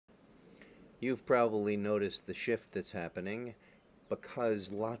You've probably noticed the shift that's happening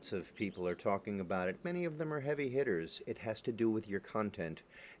because lots of people are talking about it. Many of them are heavy hitters. It has to do with your content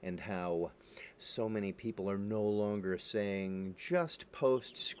and how so many people are no longer saying just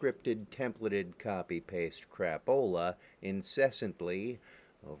post scripted, templated, copy paste crapola incessantly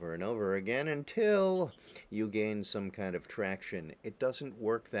over and over again until you gain some kind of traction. It doesn't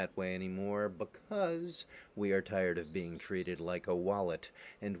work that way anymore because we are tired of being treated like a wallet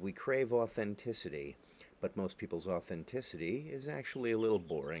and we crave authenticity. But most people's authenticity is actually a little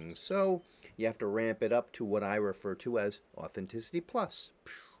boring, so you have to ramp it up to what I refer to as authenticity plus.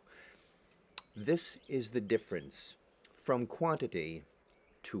 This is the difference from quantity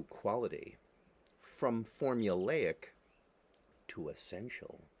to quality, from formulaic to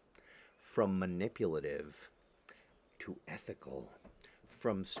essential, from manipulative to ethical,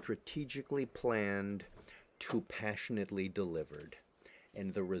 from strategically planned to passionately delivered.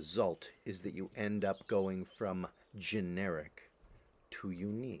 And the result is that you end up going from generic to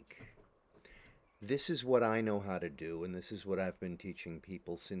unique. This is what I know how to do, and this is what I've been teaching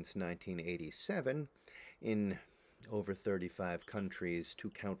people since 1987 in over 35 countries to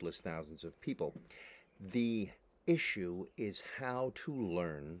countless thousands of people. The issue is how to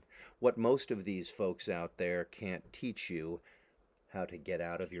learn what most of these folks out there can't teach you: how to get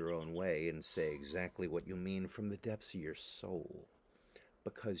out of your own way and say exactly what you mean from the depths of your soul.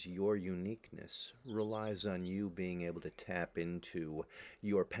 Because your uniqueness relies on you being able to tap into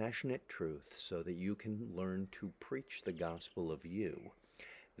your passionate truth so that you can learn to preach the gospel of you.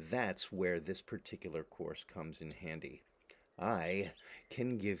 That's where this particular course comes in handy. I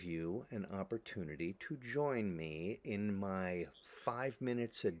can give you an opportunity to join me in my 5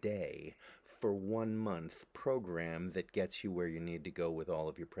 minutes a day for 1 month program that gets you where you need to go with all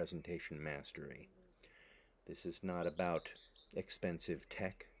of your presentation mastery. This is not about expensive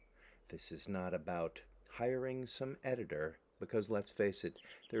tech. This is not about hiring some editor, because let's face it,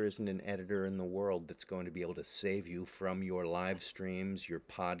 there isn't an editor in the world that's going to be able to save you from your live streams, your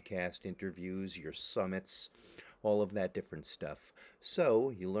podcast interviews, your summits, all of that different stuff. So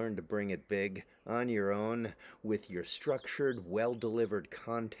you learn to bring it big on your own with your structured, well-delivered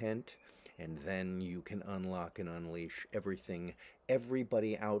content, and then you can unlock and unleash everything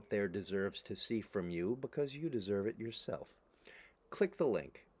everybody out there deserves to see from you, because you deserve it yourself. Click the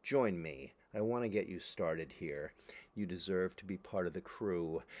link. Join me. I want to get you started here. You deserve to be part of the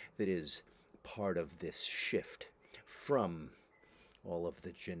crew that is part of this shift from all of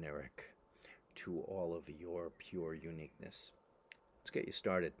the generic to all of your pure uniqueness. Let's get you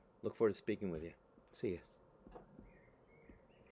started. Look forward to speaking with you. See you.